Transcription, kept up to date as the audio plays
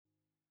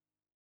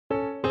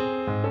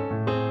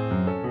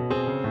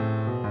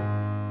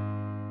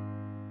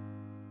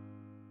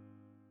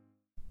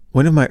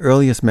One of my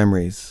earliest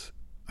memories,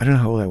 I don't know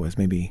how old I was,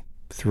 maybe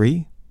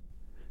 3,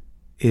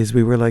 is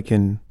we were like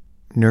in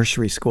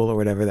nursery school or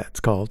whatever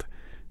that's called.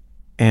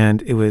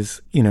 And it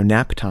was,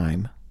 nap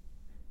time.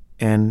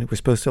 And we're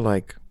supposed to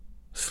like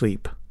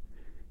sleep.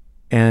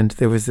 And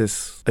there was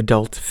this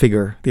adult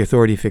figure, the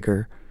authority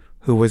figure,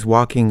 who was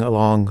walking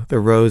along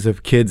the rows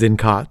of kids in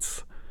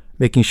cots,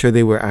 making sure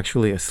they were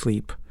actually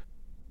asleep.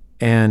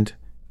 And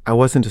I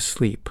wasn't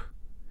asleep.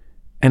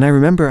 And I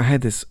remember I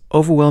had this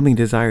overwhelming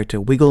desire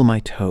to wiggle my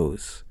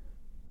toes.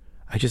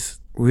 I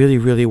just really,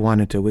 really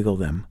wanted to wiggle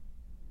them.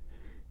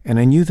 And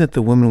I knew that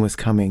the woman was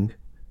coming,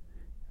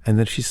 and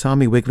that if she saw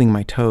me wiggling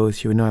my toes,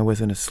 she would know I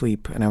wasn't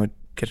asleep and I would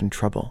get in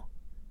trouble.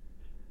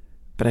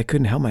 But I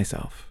couldn't help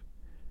myself.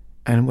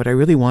 And what I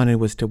really wanted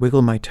was to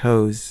wiggle my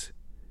toes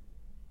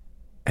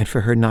and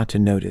for her not to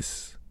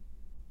notice.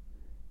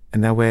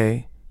 And that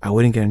way I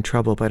wouldn't get in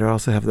trouble, but I'd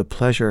also have the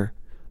pleasure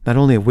not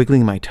only of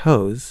wiggling my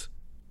toes,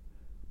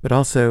 but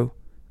also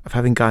of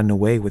having gotten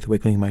away with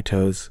wiggling my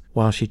toes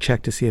while she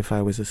checked to see if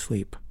I was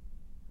asleep.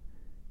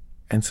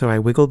 And so I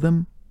wiggled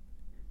them,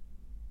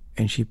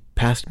 and she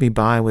passed me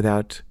by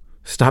without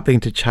stopping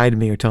to chide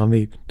me or tell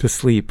me to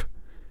sleep.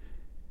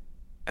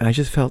 And I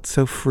just felt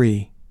so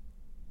free.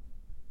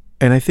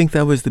 And I think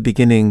that was the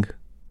beginning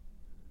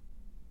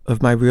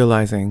of my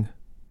realizing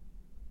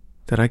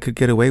that I could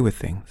get away with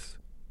things.